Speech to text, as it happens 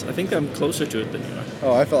I think I'm closer to it than you are.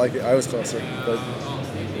 Oh, I felt like I was closer. But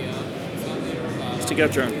Let's take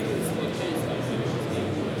out your arm.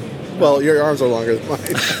 well, your arms are longer than mine.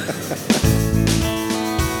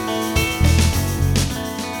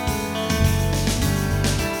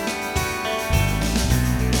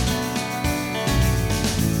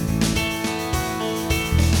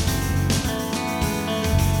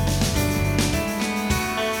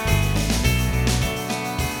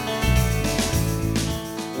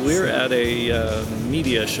 We're at a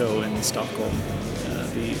media show in Stockholm,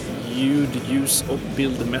 the Ljus och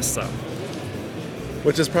Bildmässan.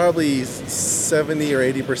 Which is probably 70 or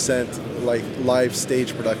 80% like live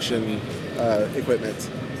stage production equipment.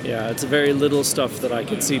 Yeah, it's very little stuff that I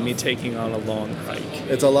could see me taking on a long hike.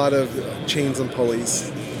 It's a lot of chains and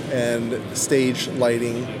pulleys and stage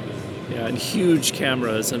lighting. Yeah, and huge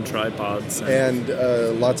cameras and tripods. And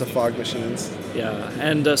lots of fog machines. Yeah,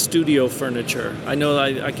 and studio furniture. I know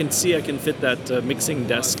I can fit that mixing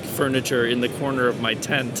desk furniture in the corner of my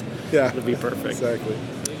tent. Yeah. It'll be perfect. Exactly.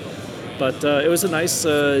 But it was a nice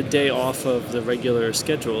day off of the regular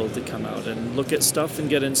schedule to come out and look at stuff and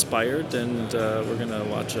get inspired. And we're going to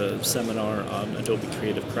watch a seminar on Adobe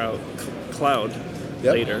Creative Cloud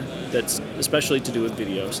later. That's especially to do with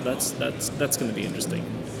video. So that's going to be interesting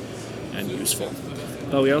and useful.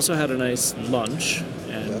 But we also had a nice lunch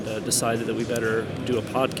and decided that we better do a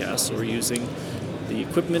podcast. So we're using the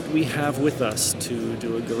equipment we have with us to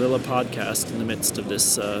do a guerrilla podcast in the midst of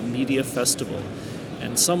this media festival.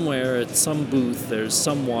 And somewhere at some booth, there's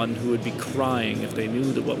someone who would be crying if they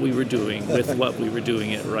knew that what we were doing with what we were doing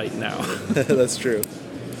it right now. That's true.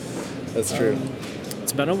 That's true.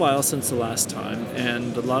 It's been a while since the last time,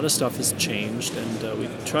 and a lot of stuff has changed. And we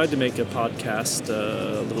tried to make a podcast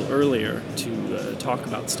a little earlier to talk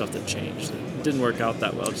about stuff that changed. It didn't work out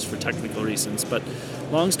that well just for technical reasons. But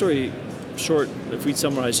long story short, if we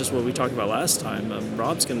summarize just what we talked about last time,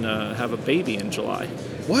 Rob's going to have a baby in July.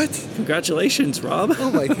 What? Congratulations, Rob.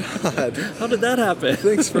 Oh my God. How did that happen?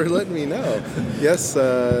 Thanks for letting me know. Yes,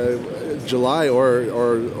 July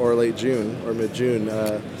or late June or mid-June.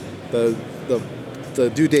 The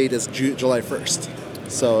due date is July 1st.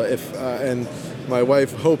 So and my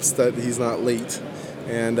wife hopes that he's not late,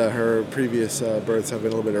 and her previous births have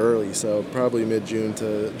been a little bit early, so probably mid-June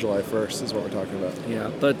to July 1st is what we're talking about.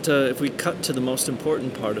 Yeah, but if we cut to the most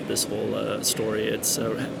important part of this whole story, it's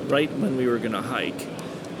right when we were going to hike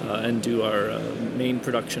and do our main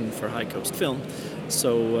production for High Coast Film.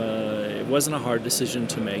 So it wasn't a hard decision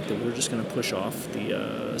to make that we're just going to push off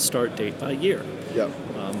the start date by a year. Yeah.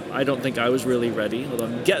 I don't think I was really ready, although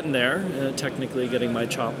I'm getting there, technically getting my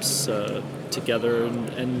chops together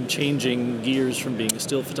and changing gears from being a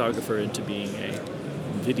still photographer into being a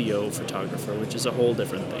video photographer, which is a whole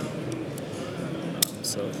different thing.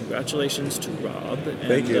 So congratulations to Rob. And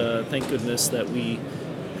Thank you. Thank goodness that we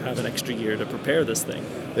have an extra year to prepare this thing.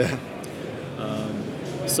 Yeah.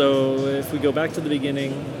 So if we go back to the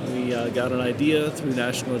beginning, we got an idea through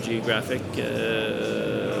National Geographic.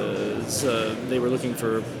 They were looking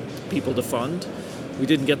for people to fund. We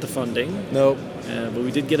didn't get the funding. Nope. But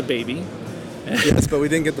we did get a baby. Yes, but we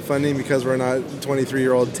didn't get the funding because we're not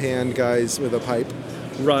 23-year-old tan guys with a pipe.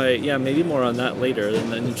 Right, yeah, maybe more on that later.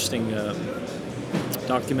 And an interesting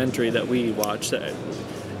documentary that we watched.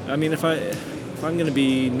 I mean, if I'm going to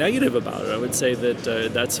be negative about it, I would say that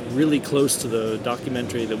that's really close to the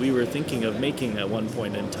documentary that we were thinking of making at one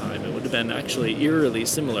point in time. It would have been actually eerily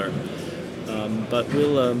similar. But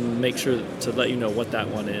we'll make sure to let you know what that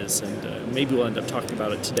one is, and maybe we'll end up talking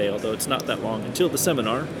about it today, although it's not that long until the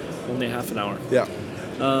seminar, only half an hour. Yeah.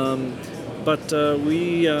 But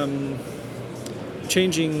we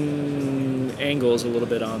changing angles a little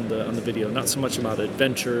bit on the video, not so much about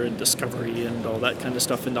adventure and discovery and all that kind of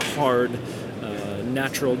stuff in the hard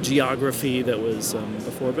natural geography that was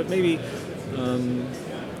before, but maybe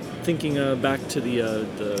thinking back to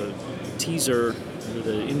the teaser or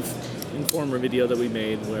the Informer video that we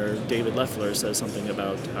made where David Leffler says something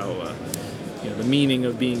about how the meaning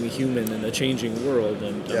of being a human in a changing world,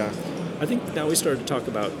 and I think now we started to talk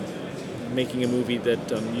about making a movie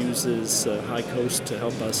that uses High Coast to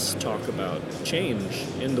help us talk about change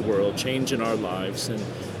in the world, change in our lives, and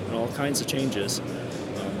all kinds of changes.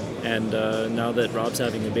 And now that Rob's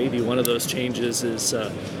having a baby, one of those changes is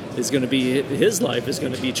going to be his life is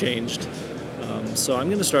going to be changed. So I'm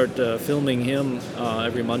going to start filming him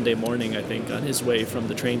every Monday morning, I think, on his way from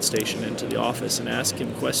the train station into the office, and ask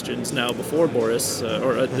him questions now before Boris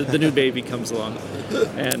or the new baby comes along,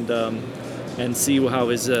 and see how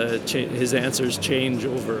his answers change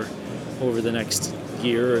over the next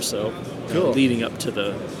year or so, leading up to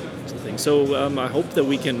the thing. So I hope that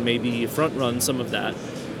we can maybe front run some of that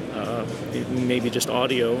maybe just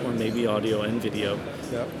audio or maybe audio and video.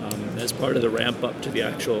 Yeah. As part of the ramp up to the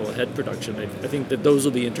actual head production. I think that those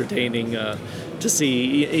will be entertaining to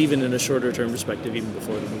see, even in a shorter term perspective, even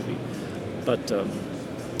before the movie. But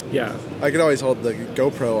yeah. I could always hold the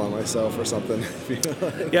GoPro on myself or something.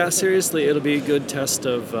 Yeah, seriously, it'll be a good test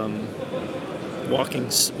of walking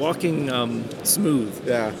smooth.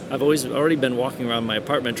 Yeah. I've already been walking around my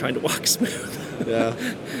apartment trying to walk smooth. Yeah.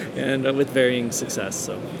 And with varying success,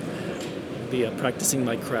 so I'll be practicing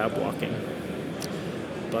my crab walking.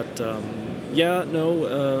 But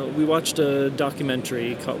we watched a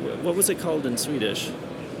documentary called, what was it called in Swedish?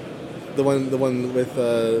 The one with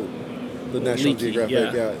the National Leaky,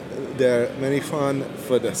 Geographic. yeah. Der Människan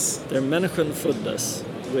föddes. Der Människan föddes,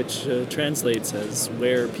 which translates as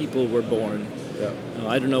where people were born. Yeah.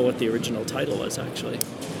 I don't know what the original title was actually.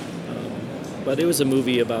 But it was a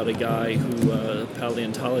movie about a guy a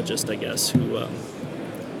paleontologist, I guess, who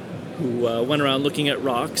went around looking at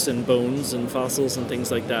rocks and bones and fossils and things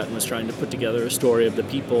like that and was trying to put together a story of the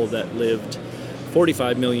people that lived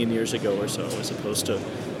 45 million years ago or so, as opposed to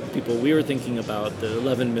people we were thinking about the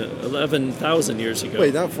 11,000 years ago.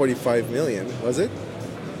 Wait, not 45 million, was it?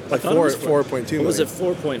 Like 4.2 million. Was it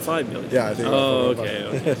 4.5 million? Yeah, I think. Oh,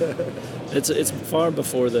 okay. It's far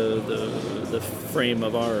before the frame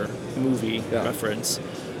of our movie reference.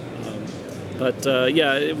 I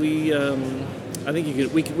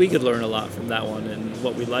think we could learn a lot from that one, and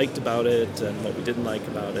what we liked about it and what we didn't like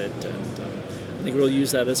about it, and I think we'll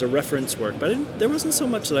use that as a reference work. But there wasn't so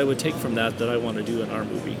much that I would take from that I want to do in our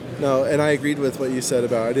movie. No, and I agreed with what you said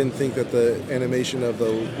about. I didn't think that the animation of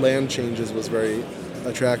the land changes was very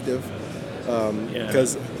attractive,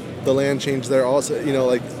 because the land change there also,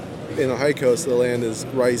 like in the high coast, the land is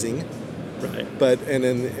rising. Right. But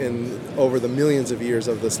in over the millions of years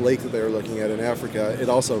of this lake that they were looking at in Africa, it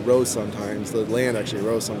also rose sometimes. The land actually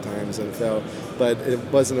rose sometimes and fell, but it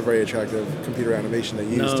wasn't a very attractive computer animation they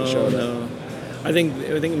used to show that. No. I think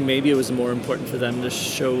maybe it was more important for them to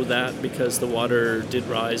show that because the water did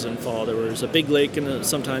rise and fall. There was a big lake and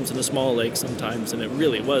sometimes in a small lake sometimes, and it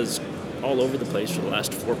really was all over the place for the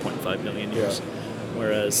last 4.5 million years. Yeah.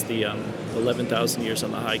 Whereas the 11,000 years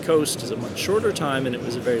on the high coast is a much shorter time, and it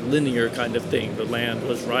was a very linear kind of thing. The land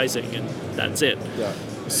was rising, and that's it. Yeah.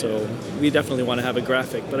 So we definitely want to have a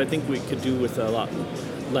graphic, but I think we could do with a lot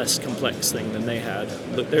less complex thing than they had.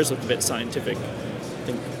 Look, theirs looked a bit scientific. I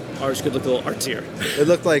think ours could look a little artsier. It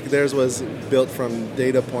looked like theirs was built from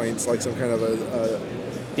data points, like some kind of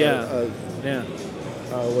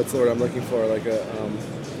what's the word I'm looking for? Like a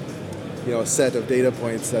set of data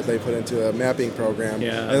points that they put into a mapping program.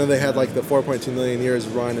 Yeah. And then they had like the 4.2 million years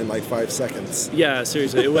run in like 5 seconds. Yeah,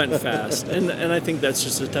 seriously, it went fast. And I think that's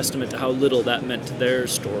just a testament to how little that meant to their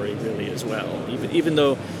story really as well. Even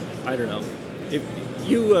though, I don't know, if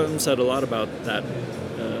you said a lot about that,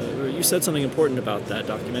 or you said something important about that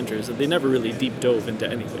documentary, is that they never really deep dove into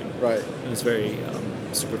anything. Right. It was very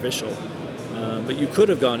superficial. But you could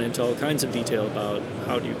have gone into all kinds of detail about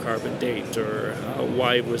how do you carbon date, or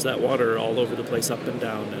why was that water all over the place up and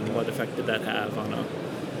down, and what effect did that have on a...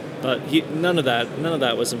 But none of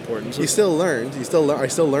that was important. So I still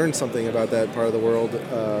learned something about that part of the world.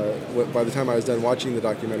 By the time I was done watching the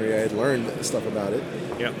documentary, I had learned stuff about it.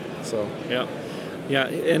 Yeah. So. Yeah. Yeah,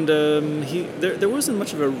 and there wasn't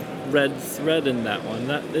much of a red thread in that one.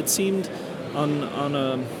 That it seemed on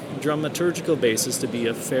a dramaturgical basis to be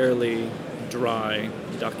a fairly dry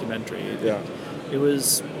documentary. It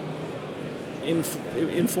was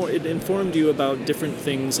it informed you about different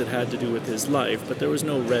things that had to do with his life, but there was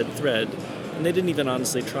no red thread, and they didn't even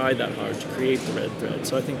honestly try that hard to create the red thread.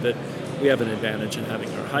 So I think that we have an advantage in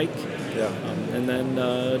having our hike, and then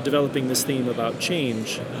developing this theme about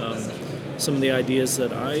change. Some of the ideas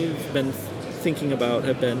that I've been thinking about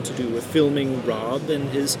have been to do with filming Rob and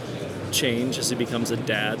his change as he becomes a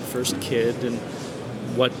dad, first kid, and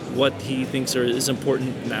what he thinks is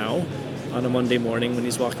important now on a Monday morning when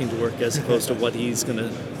he's walking to work, as opposed to what he's going to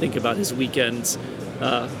think about his weekends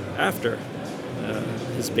after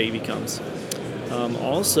his baby comes.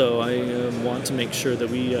 Also, I want to make sure that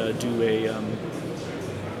we do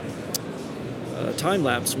a time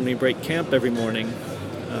lapse when we break camp every morning,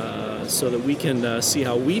 so that we can see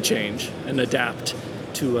how we change and adapt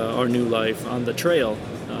to our new life on the trail.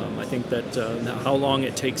 I think that how long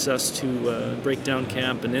it takes us to break down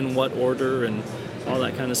camp and in what order and all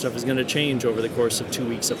that kind of stuff is going to change over the course of 2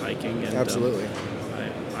 weeks of hiking. And, absolutely.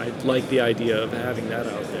 I like the idea of having that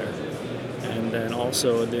out there. And then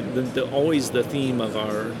also, always the theme of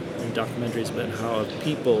our documentary has been how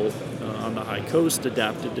people on the high coast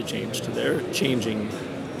adapted to change to their changing,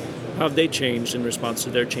 how have they changed in response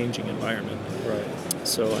to their changing environment. Right.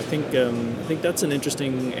 So I think that's an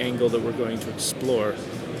interesting angle that we're going to explore,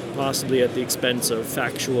 possibly at the expense of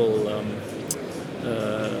factual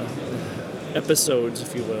episodes,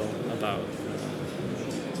 if you will, about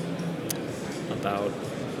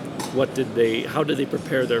how did they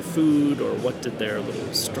prepare their food, or what did their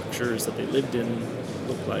little structures that they lived in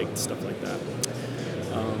look like, stuff like that.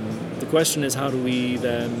 The question is, how do we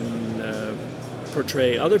then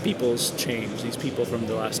portray other people's change, these people from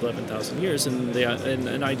the last 11,000 years? And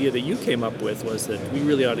an idea that you came up with was that we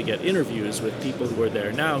really ought to get interviews with people who are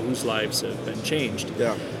there now whose lives have been changed.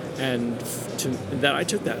 Yeah. And I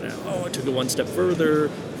took that out. I took it one step further,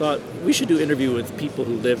 thought we should do interview with people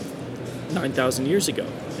who lived 9,000 years ago,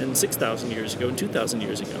 and 6,000 years ago, and 2,000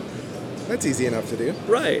 years ago. That's easy enough to do.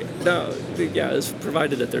 Right. No, yeah, it's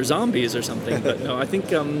provided that they're zombies or something. But no, I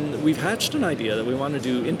think we've hatched an idea that we want to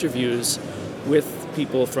do interviews with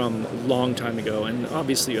people from a long time ago. And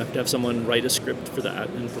obviously you have to have someone write a script for that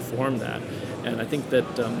and perform that. And I think that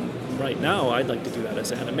right now I'd like to do that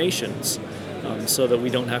as animations, so that we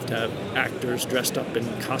don't have to have actors dressed up in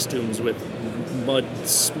costumes with mud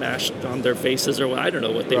smashed on their faces, or I don't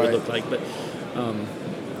know what they would look like, but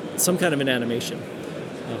some kind of an animation.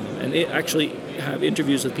 And actually have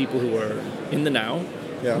interviews with people who are in the now,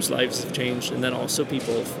 whose lives have changed, and then also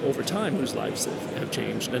people over time whose lives have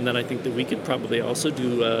changed. And then I think that we could probably also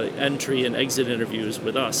do entry and exit interviews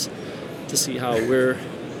with us to see how we're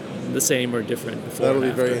the same or different before That'll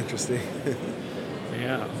and be after. very interesting.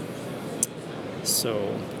 Yeah.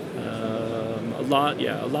 So a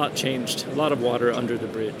lot changed. A lot of water under the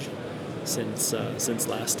bridge since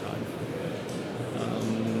last time.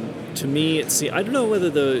 To me, I don't know whether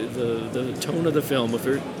the tone of the film, if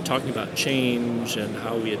we're talking about change and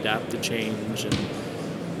how we adapt to change, and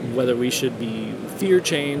whether we should fear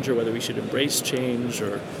change, or whether we should embrace change,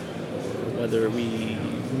 or whether we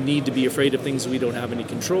need to be afraid of things we don't have any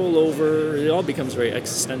control over, it all becomes very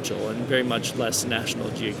existential and very much less National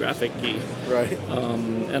Geographic-y. Right.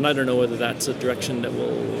 And I don't know whether that's a direction that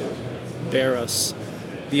will bear us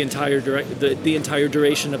the entire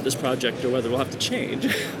duration of this project, or whether we'll have to change.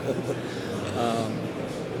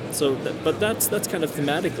 But that's kind of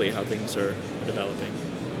thematically how things are developing.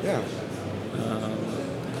 Yeah.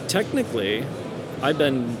 Technically, I've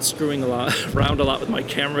been screwing around a lot with my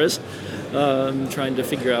cameras, trying to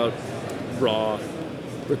figure out raw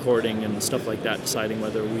recording and stuff like that, deciding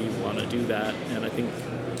whether we want to do that. And I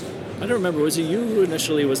don't remember, was it you who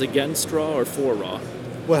initially was against raw or for raw?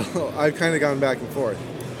 Well, I've kind of gone back and forth.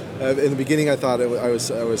 In the beginning, I thought I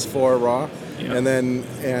was for raw, and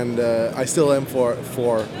I still am for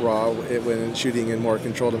raw when shooting in more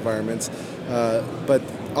controlled environments. But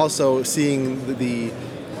also seeing the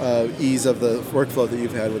ease of the workflow that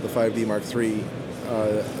you've had with the 5D Mark III,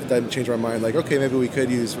 that changed my mind. Like, okay, maybe we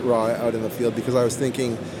could use raw out in the field, because I was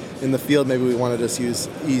thinking in the field maybe we wanted to just use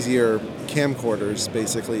easier camcorders,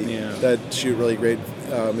 basically, that shoot really great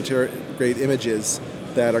great images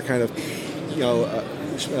that are kind of,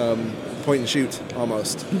 point and shoot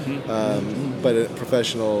almost, but a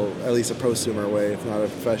professional, at least a prosumer way, if not a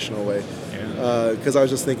professional way. Because I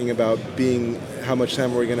was just thinking about how much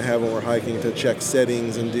time are we going to have when we're hiking to check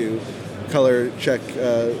settings and do color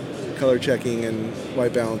checking and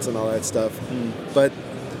white balance and all that stuff. But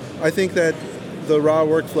I think that the raw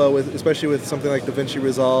workflow, especially with something like DaVinci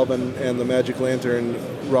Resolve and the Magic Lantern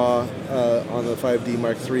RAW on the 5D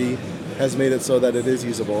Mark III, has made it so that it is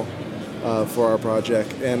usable for our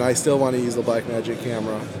project. And I still want to use the Blackmagic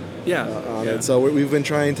camera on it. So we've been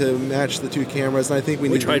trying to match the two cameras, and I think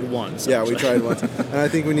we tried once. Yeah, we tried once. And I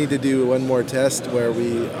think we need to do one more test where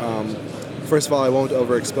we, first of all, I won't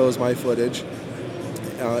overexpose my footage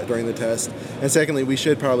during the test. And secondly, we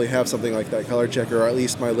should probably have something like that color checker, or at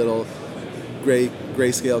least my little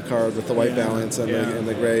grayscale card with the white balance and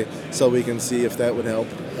the gray, so we can see if that would help.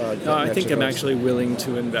 I think I'm actually willing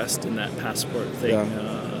to invest in that passport thing,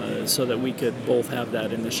 so that we could both have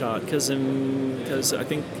that in the shot. Because I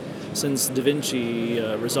think since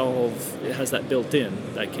DaVinci Resolve, it has that built in,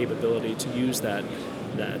 that capability to use that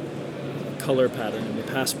color pattern in the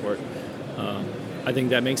passport. I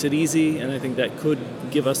think that makes it easy, and I think that could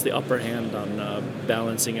give us the upper hand on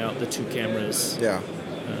balancing out the two cameras. Yeah.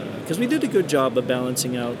 Because we did a good job of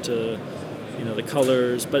balancing out, the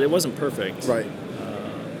colors, but it wasn't perfect. Right.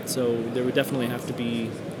 So there would definitely have to be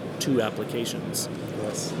two applications.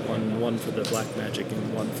 Yes. One for the Blackmagic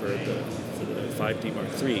and one for the 5D Mark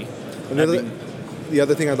III. The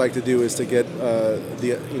other thing I'd like to do is to get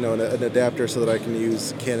an adapter so that I can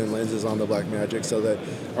use Canon lenses on the Blackmagic, so that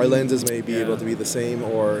our lenses may be able to be the same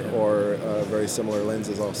or very similar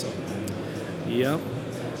lenses also. Yeah.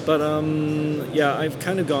 But I've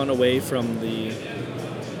kind of gone away from the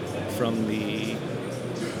from the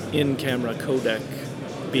in-camera codec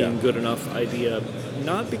being good enough idea,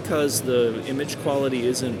 not because the image quality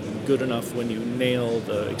isn't good enough when you nail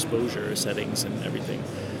the exposure settings and everything,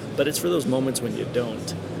 but it's for those moments when you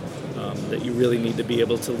don't, that you really need to be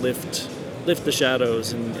able to lift the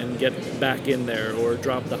shadows and get back in there, or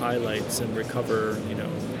drop the highlights and recover,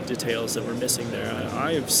 details that were missing there.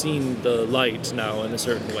 I have seen the light now in a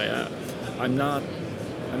certain way. I'm not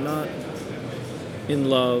in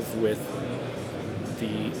love with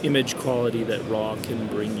the image quality that RAW can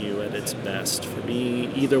bring you at its best. For me,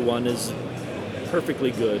 either one is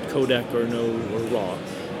perfectly good, codec or RAW,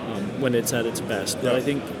 when it's at its best. But I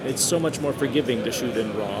think it's so much more forgiving to shoot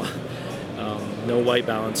in RAW. No white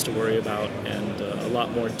balance to worry about, and a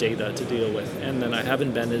lot more data to deal with. And then I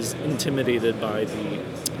haven't been as intimidated by the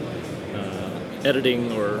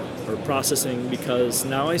editing or processing, because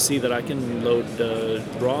now I see that I can load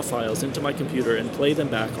RAW files into my computer and play them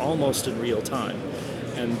back almost in real time.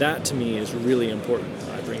 And that to me is really important.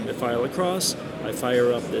 I bring the file across, I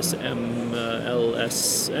fire up this MLVFS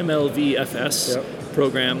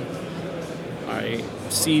program, I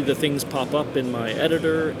see the things pop up in my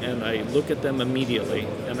editor, and I look at them immediately,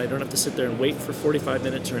 and I don't have to sit there and wait for 45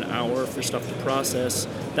 minutes or an hour for stuff to process.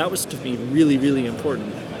 That was to me really, really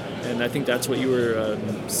important. And I think that's what you were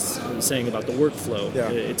saying about the workflow. Yeah.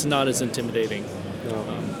 It's not as intimidating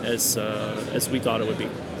as we thought it would be.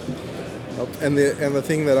 And the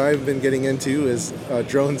thing that I've been getting into is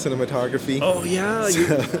drone cinematography. Oh yeah,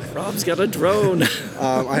 Rob's got a drone.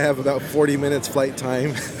 I have about 40 minutes flight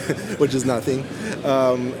time, which is nothing,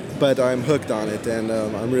 but I'm hooked on it, and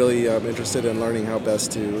I'm really interested in learning how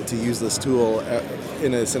best to use this tool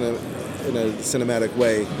in a cinematic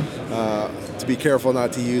way. To be careful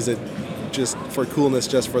not to use it just for coolness,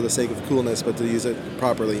 just for the sake of coolness, but to use it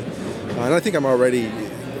properly. And I think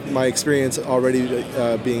my experience already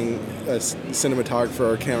being a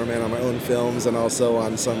cinematographer or cameraman on my own films, and also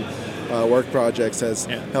on some work projects, has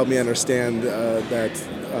helped me understand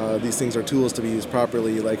that these things are tools to be used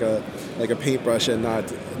properly, like a paintbrush, and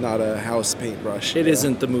not a house paintbrush. It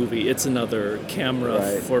isn't the movie; it's another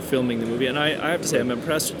camera for filming the movie. And I have to say, I'm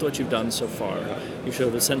impressed with what you've done so far. You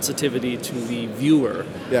showed a sensitivity to the viewer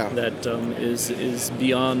that is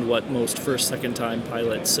beyond what most first, second-time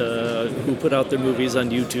pilots who put out their movies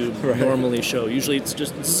on YouTube normally show. Usually, it's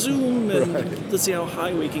just zoom and let's see how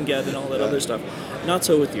high we can get and all that other stuff. Not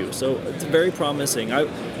so with you. So it's very promising. I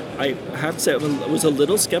have to say, I was a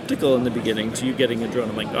little skeptical in the beginning to you getting a drone.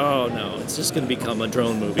 I'm like, oh no, it's just going to become a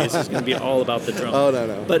drone movie. It's just going to be all about the drone. Oh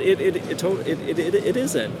no. But it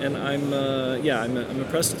isn't, and I'm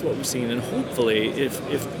impressed with what we've seen. And hopefully,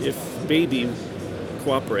 if Baby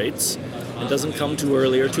cooperates and doesn't come too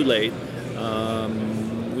early or too late,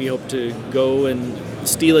 we hope to go and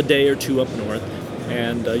steal a day or two up north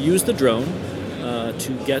and use the drone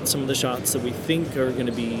to get some of the shots that we think are going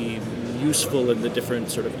to be useful in the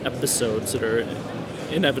different sort of episodes that are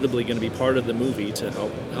inevitably going to be part of the movie to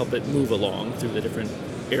help it move along through the different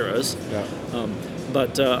eras.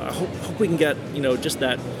 But I hope we can get just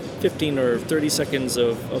that 15 or 30 seconds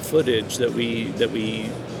of footage that we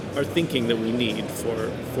are thinking that we need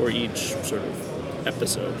for each sort of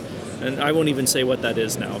episode. And I won't even say what that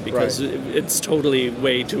is now, because it's totally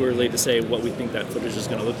way too early to say what we think that footage is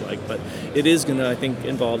going to look like. But it is going to, I think,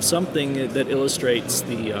 involve something that illustrates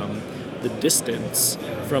the distance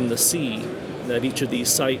from the sea that each of these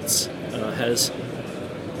sites has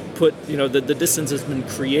put. The distance has been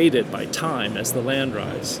created by time as the land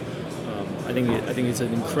rise. I think it's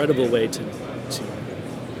an incredible way to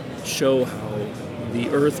show how the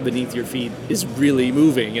earth beneath your feet is really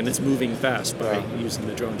moving, and it's moving fast by using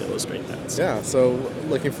the drone to illustrate that. So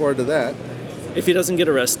looking forward to that. If he doesn't get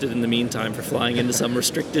arrested in the meantime for flying into some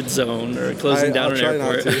restricted zone or closing down an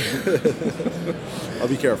airport. Not to. I'll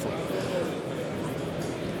be careful.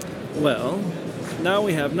 Well, now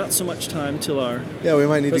we have not so much time till our we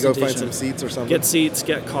might need to go find some seats or something. Get seats,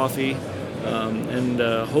 get coffee, and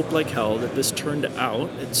hope like hell that this turned out.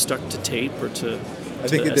 It stuck to tape or to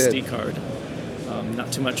SD card.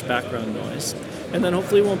 Not too much background noise. And then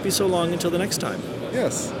hopefully it won't be so long until the next time.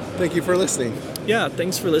 Yes. Thank you for listening. Yeah,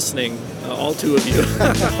 thanks for listening, all two of you.